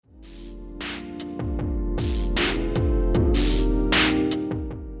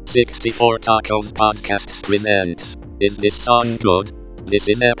64 Tacos Podcasts presents Is This Song Good? This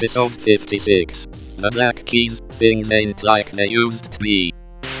is episode 56. The Black Keys, Things Ain't Like They Used to Be.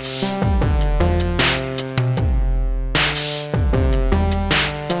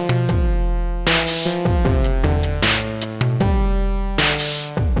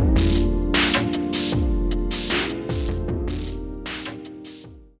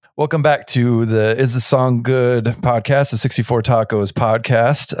 Welcome back to the Is the Song Good podcast, the 64 Tacos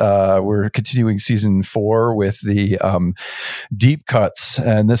podcast. We're continuing season 4 with the deep cuts.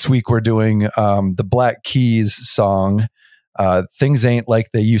 And this week we're doing the Black Keys song, Things Ain't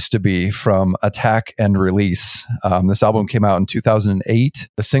Like They Used to Be, from Attack and Release. This album came out in 2008.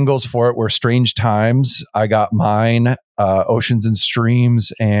 The singles for it were Strange Times, I Got Mine, Oceans and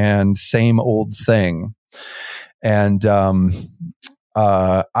Streams, and Same Old Thing. And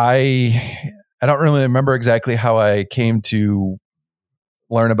I don't really remember exactly how I came to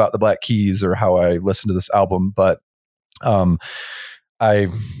learn about the Black Keys or how I listened to this album, but I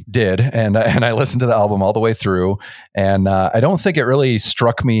did, and I listened to the album all the way through, and I don't think it really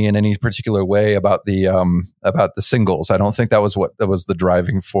struck me in any particular way about the singles. I don't think that was the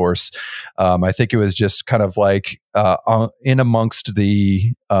driving force. I think it was just kind of like in amongst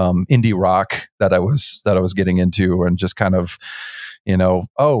the indie rock that I was getting into, and just kind of, I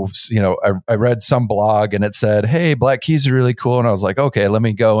read some blog and it said, "Hey, Black Keys are really cool," and I was like, "Okay, let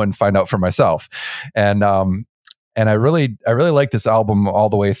me go and find out for myself." And I really liked this album all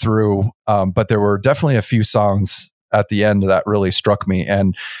the way through, but there were definitely a few songs at the end that really struck me,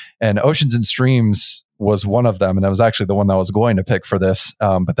 and Oceans and Streams was one of them, and that was actually the one that I was going to pick for this.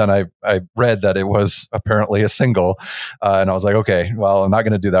 But then I read that it was apparently a single, and I was like, okay, well, I'm not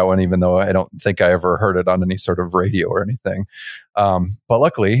going to do that one, even though I don't think I ever heard it on any sort of radio or anything. But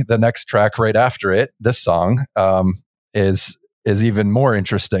luckily, the next track right after it, this song, is even more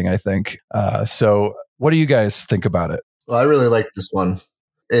interesting, I think. So what do you guys think about it? Well, I really like this one.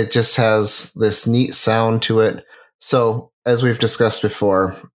 It just has this neat sound to it. So, as we've discussed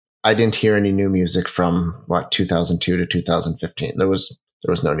before, I didn't hear any new music from 2002 to 2015. There was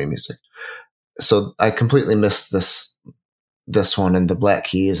no new music. So I completely missed this one and the Black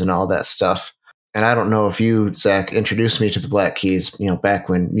Keys and all that stuff. And I don't know if you, Zach, introduced me to the Black Keys, back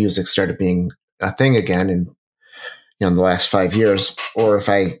when music started being a thing again in the last 5 years, or if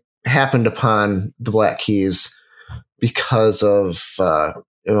I happened upon the Black Keys because of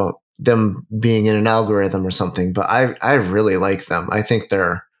them being in an algorithm or something. But I really like them. I think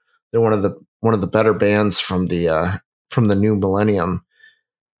they're one of the better bands from the new millennium.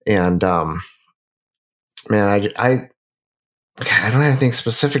 And man, I don't have anything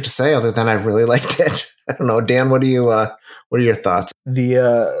specific to say other than I really liked it. I don't know, Dan, what are your thoughts?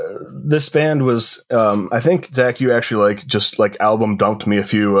 This band was, I think, Zach, you actually just album dumped me a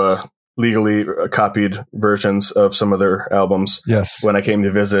few legally copied versions of some of their albums. Yes, when I came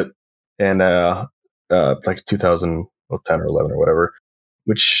to visit, and 2010 or 11 or whatever,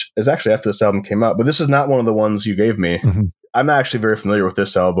 which is actually after this album came out. But this is not one of the ones you gave me. Mm-hmm. I'm not actually very familiar with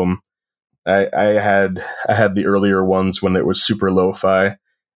this album. I had the earlier ones when it was super lo-fi,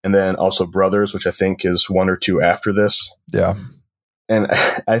 and then also Brothers, which I think is 1 or 2 after this. Yeah. And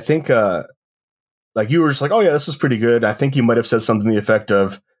I think you were just like, oh yeah, this is pretty good. I think you might have said something to the effect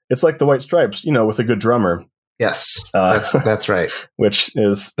of, it's like the White Stripes, with a good drummer. Yes, that's right. Which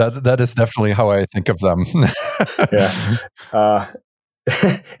is that is definitely how I think of them. Yeah.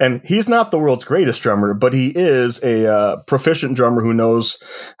 And he's not the world's greatest drummer, but he is a proficient drummer who knows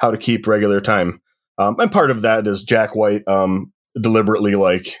how to keep regular time. And part of that is Jack White deliberately,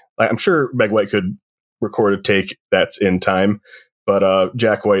 I'm sure Meg White could record a take that's in time, but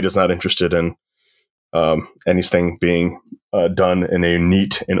Jack White is not interested in anything being done in a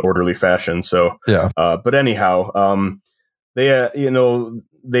neat and orderly fashion. So, yeah. But anyhow,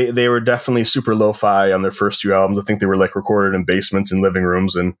 they were definitely super lo-fi on their first 2 albums. I think they were recorded in basements and living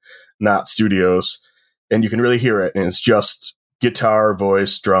rooms and not studios. And you can really hear it. And it's just guitar,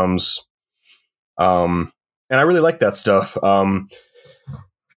 voice, drums. And I really like that stuff.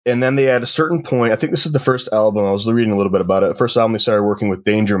 And then they at a certain point, I think this is the first album, I was reading a little bit about it. The first album, they started working with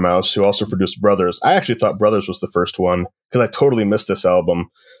Danger Mouse, who also produced Brothers. I actually thought Brothers was the first one because I totally missed this album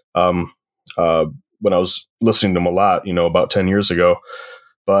when I was listening to them a lot, about 10 years ago.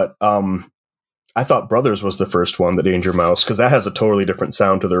 But I thought Brothers was the first one, the Danger Mouse, because that has a totally different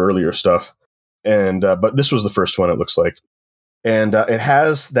sound to their earlier stuff. And but this was the first one, it looks like. And it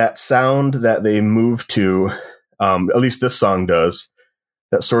has that sound that they moved to, at least this song does,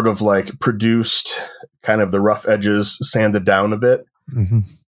 that sort of produced kind of the rough edges sanded down a bit. Mm-hmm.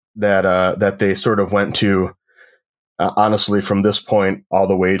 That they sort of went to honestly, from this point all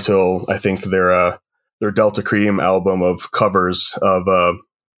the way till I think their Delta Cream album of covers of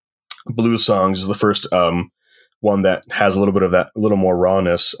blues songs is the first one that has a little bit of that, a little more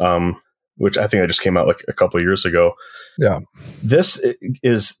rawness, which I think I just came out like a couple of years ago. Yeah, this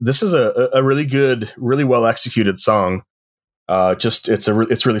is a really good, really well executed song.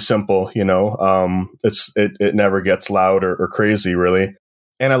 It's really simple, you know. It never gets loud or crazy, really,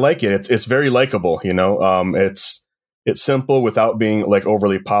 and I like it. It's very likable, you know. It's simple without being like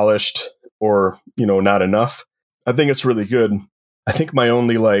overly polished or, you know, not enough. I think it's really good. I think my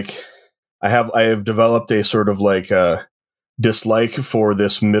only I have developed a sort of dislike for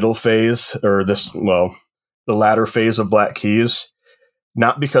this middle phase, or the latter phase of Black Keys.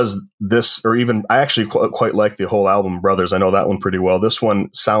 Not because this, or even I actually quite like the whole album, Brothers. I know that one pretty well. This one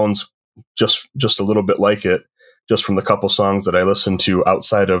sounds just a little bit like it, just from the couple songs that I listened to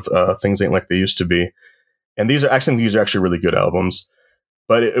outside of Things Ain't Like They Used to Be. And these are actually really good albums.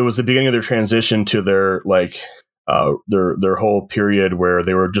 But it was the beginning of their transition to their their whole period where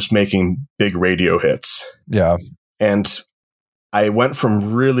they were just making big radio hits. Yeah. And I went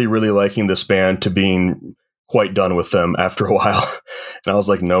from really, really liking this band to being quite done with them after a while. And I was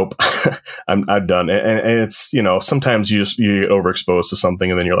like, nope, I'm done. And it's, you know, sometimes you get overexposed to something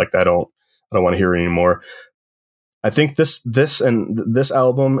and then you're like, I don't want to hear it anymore. I think this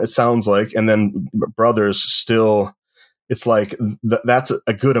album, it sounds like, and then Brothers still, it's like that's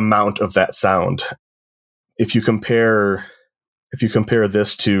a good amount of that sound. If you compare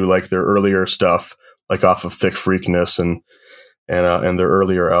this to like their earlier stuff, like off of Thick Freakness and their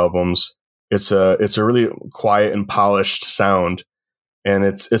earlier albums, it's a really quiet and polished sound, and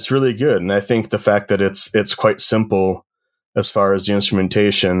it's really good. And I think the fact that it's quite simple as far as the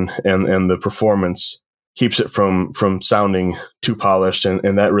instrumentation and the performance keeps it from sounding too polished,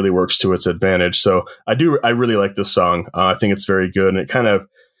 and that really works to its advantage. So I really like this song. I think it's very good, and it kind of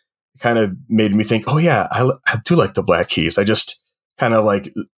made me think, oh yeah, I do like the Black Keys. I just kind of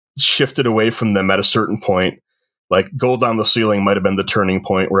like shifted away from them at a certain point. Like Gold on the Ceiling might have been the turning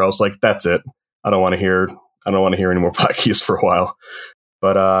point where I was like, that's it. I don't want to hear any more Black Keys for a while.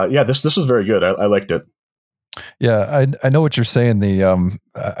 But yeah, this was very good. I liked it. Yeah, I know what you're saying.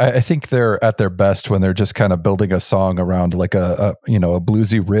 I think they're at their best when they're just kind of building a song around like a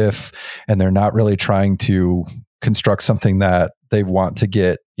bluesy riff, and they're not really trying to construct something that they want to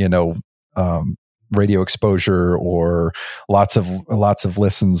get, radio exposure or lots of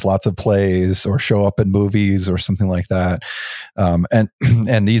listens, lots of plays, or show up in movies or something like that.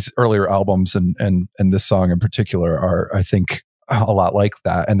 And these earlier albums and this song in particular are, I think, a lot like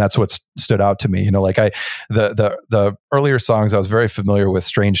that, and that's what stood out to me. The earlier songs, I was very familiar with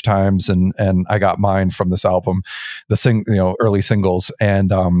Strange Times, and I got mine from this album, early singles,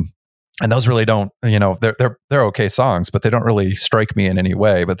 and those really don't, they're okay songs, but they don't really strike me in any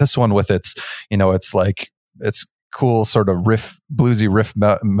way. But this one with its, it's cool sort of bluesy riff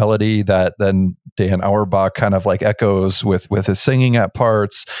melody that then Dan Auerbach kind of like echoes with his singing at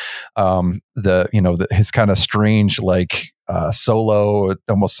parts. His kind of strange solo, it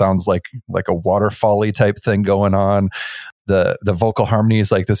almost sounds like a waterfall-y type thing going on. The vocal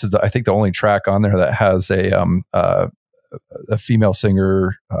harmonies, like this is I think the only track on there that has a female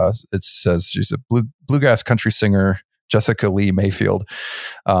singer. It says she's a bluegrass country singer. Jessica Lee Mayfield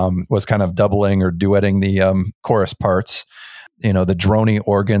was kind of doubling or duetting the chorus parts. The drony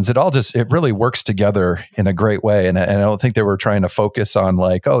organs, it really works together in a great way. And I don't think they were trying to focus on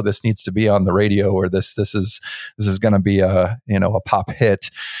like, oh, this needs to be on the radio, or this is going to be a pop hit.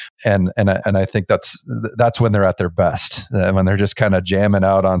 And I think that's when they're at their best, when they're just kind of jamming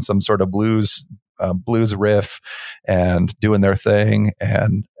out on some sort of blues riff and doing their thing.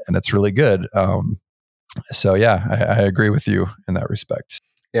 And it's really good. So yeah, I agree with you in that respect.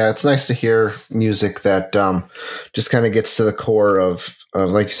 Yeah, it's nice to hear music that just kind of gets to the core of,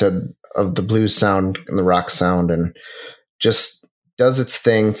 like you said, of the blues sound and the rock sound, and just does its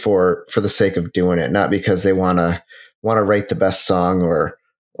thing for the sake of doing it, not because they want to write the best song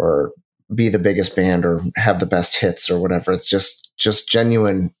or be the biggest band or have the best hits or whatever. It's just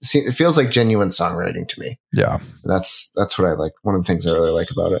genuine. It feels like genuine songwriting to me. Yeah, that's what I like. One of the things I really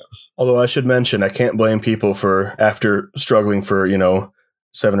like about it. Although I should mention, I can't blame people for, after struggling for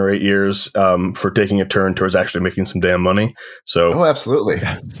 7 or 8 years, for taking a turn towards actually making some damn money. So, oh, absolutely,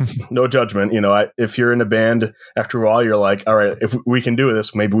 no judgment. If you're in a band, after a while, you're like, all right, if we can do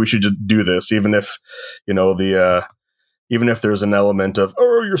this, maybe we should just do this, even if even if there's an element of,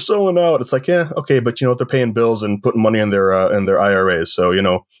 oh, you're selling out. It's like, yeah, okay, but they're paying bills and putting money in their IRAs, so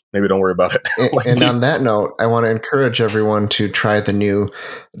maybe don't worry about it. And on that note, I want to encourage everyone to try the new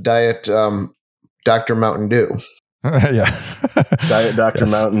Diet Dr. Mountain Dew. Yeah. Diet Dr.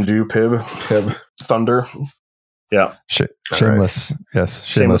 Yes. Mountain Dew Pib. Thunder. Yeah. Shameless. Right. Yes.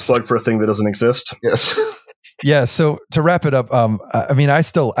 Shameless plug for a thing that doesn't exist. Yes. Yeah. So to wrap it up, I mean, I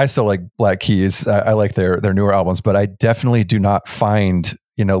still like Black Keys. I like their newer albums, but I definitely do not find,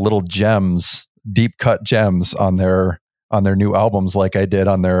 little gems, deep cut gems on their new albums like I did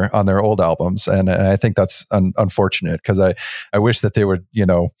on their old albums, and I think that's unfortunate, because I wish that they would,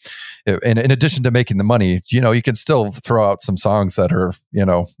 in addition to making the money, you can still throw out some songs that are,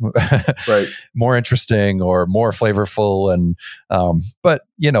 right, more interesting or more flavorful, and but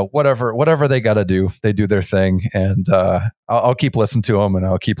whatever they got to do, they do their thing, and I'll keep listening to them, and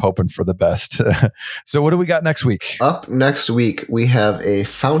I'll keep hoping for the best. So what do we got next week? Up next week, we have a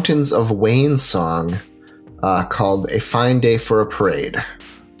Fountains of Wayne song called A Fine Day for a Parade.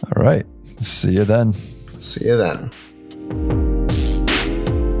 All right. See you then. See you then.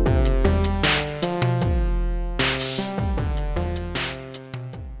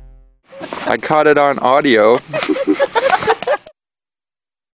 I caught it on audio.